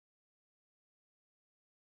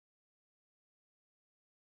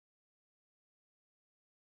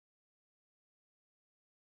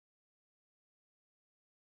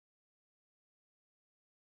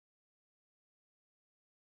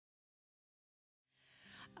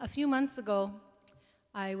A few months ago,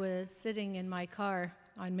 I was sitting in my car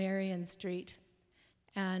on Marion Street,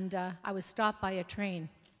 and I was stopped by a train,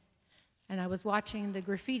 and I was watching the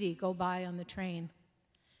graffiti go by on the train,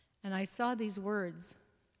 and I saw these words,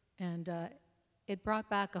 and it brought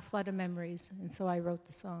back a flood of memories, and so I wrote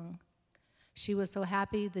the song. She was so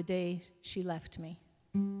happy the day she left me.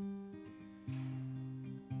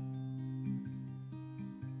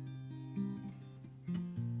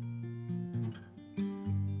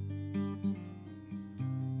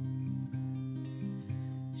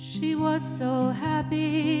 She was so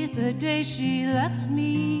happy the day she left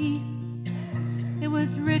me. It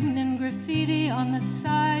was written in graffiti on the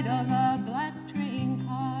side of a black train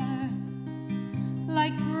car,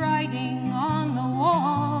 like writing on the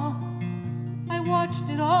wall. I watched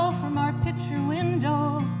it all from our picture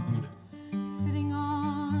window, sitting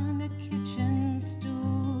on a kitchen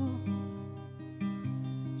stool.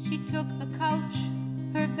 She took the couch,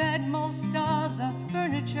 her bed, most of the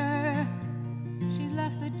furniture. She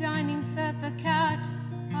left the dining set, the cat,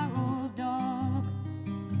 our old dog.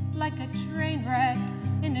 Like a train wreck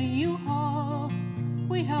in a U-Haul,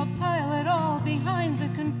 we helped pile it all behind the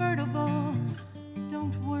convertible.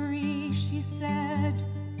 Don't worry, she said,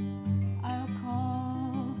 I'll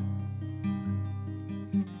call.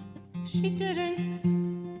 She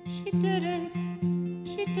didn't, she didn't,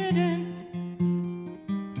 she didn't.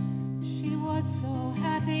 She was so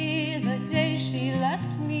happy the day she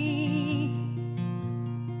left me.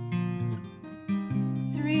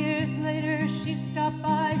 3 years later, she stopped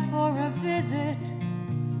by for a visit.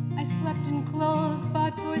 I slept in clothes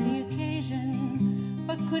bought for the occasion,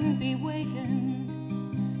 but couldn't be wakened.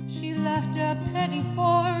 She left a petit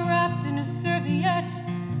four wrapped in a serviette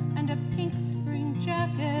and a pink spring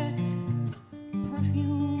jacket,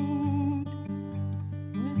 perfumed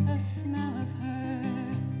with the smell of her.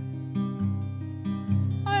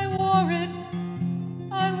 I wore it,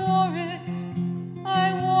 I wore it,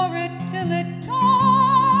 I wore it till it tore.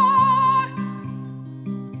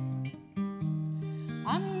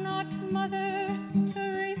 I'm not Mother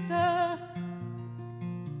Teresa.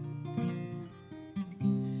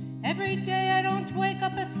 Every day I don't wake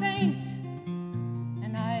up a saint,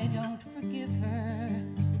 and I don't forgive her.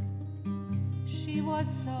 She was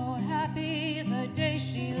so happy the day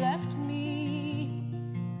she left me.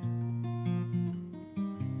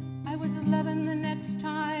 I was 11 the next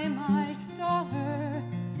time I saw her.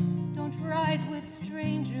 Don't ride with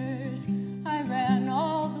strangers, I ran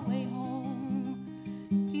all the way home.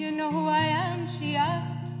 Do you know who I am? She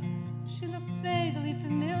asked. She looked vaguely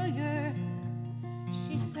familiar.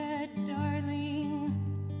 She said, darling,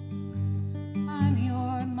 I'm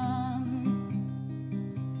your mom.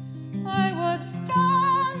 I was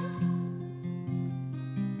stunned.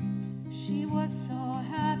 She was so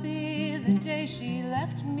happy the day she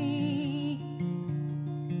left me.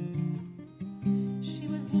 She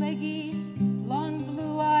was leggy, blonde,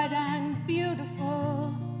 blue-eyed, and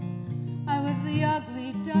beautiful. I was the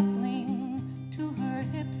ugly duckling to her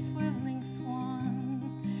hip swiveling swan.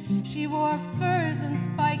 She wore furs and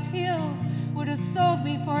spiked heels, would have sold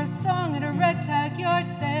me for a song at a red tag yard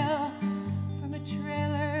sale from a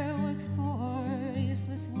trailer with 4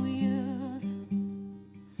 useless wheels.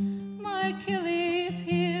 My Achilles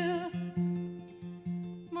heel,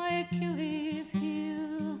 my Achilles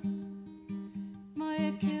heel, my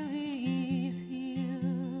Achilles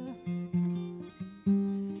heel.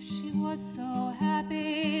 She was so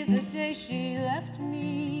happy the day she left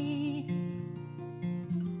me.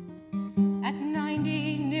 At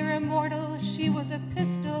 90, near immortal, she was a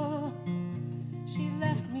pistol. She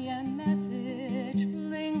left me a message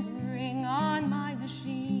lingering on my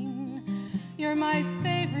machine. You're my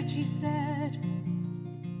favorite, she said,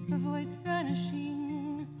 her voice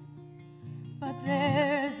vanishing. But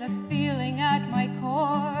there's a feeling at my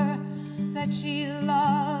core that she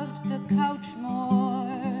loved the couch more.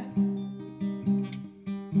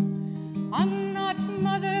 I'm not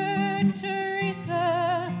Mother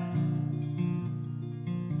Teresa.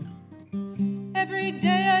 Every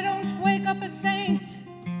day I don't wake up a saint,